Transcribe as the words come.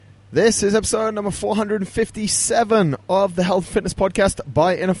This is episode number 457 of the Health Fitness Podcast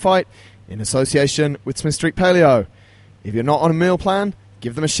by Inner Fight in association with Smith Street Paleo. If you're not on a meal plan,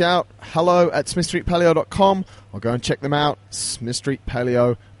 give them a shout, hello@smithstreetpaleo.com, or go and check them out,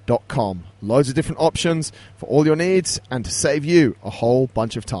 smithstreetpaleo.com. Loads of different options for all your needs and to save you a whole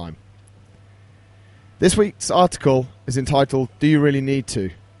bunch of time. This week's article is entitled, Do You Really Need To?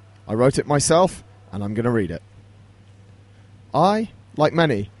 I wrote it myself and I'm going to read it. I, like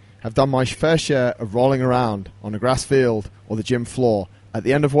many, have done my fair share of rolling around on a grass field or the gym floor at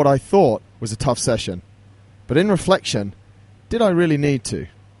the end of what I thought was a tough session. But in reflection, did I really need to?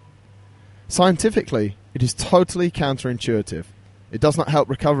 Scientifically, it is totally counterintuitive. It does not help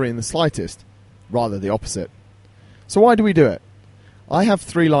recovery in the slightest, rather the opposite. So why do we do it? I have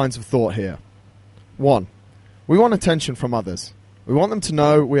 3 lines of thought here. 1. We want attention from others. We want them to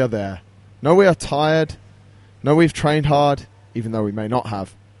know we are there, know we are tired, know we've trained hard, even though we may not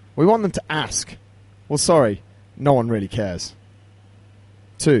have. We want them to ask. Well, sorry, no one really cares.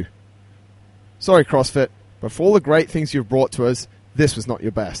 2. Sorry, CrossFit, but for all the great things you've brought to us, this was not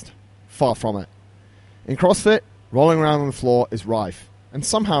your best. Far from it. In CrossFit, rolling around on the floor is rife, and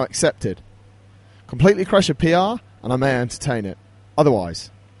somehow accepted. Completely crush a PR, and I may entertain it.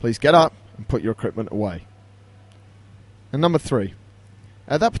 Otherwise, please get up and put your equipment away. And number 3.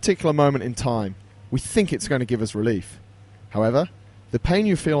 At that particular moment in time, we think it's going to give us relief. However, the pain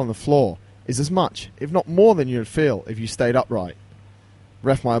you feel on the floor is as much, if not more than you'd feel if you stayed upright.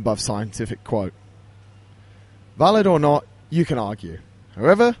 Ref my above scientific quote. Valid or not, you can argue.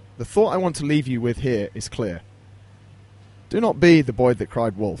 However, the thought I want to leave you with here is clear. Do not be the boy that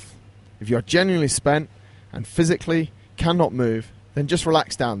cried wolf. If you are genuinely spent and physically cannot move, then just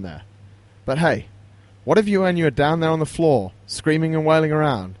relax down there. But hey, what if when you are down there on the floor, screaming and wailing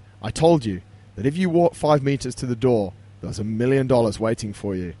around, I told you that if you walk 5 meters to the door, there's $1 million waiting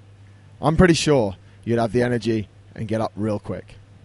for you. I'm pretty sure you'd have the energy and get up real quick.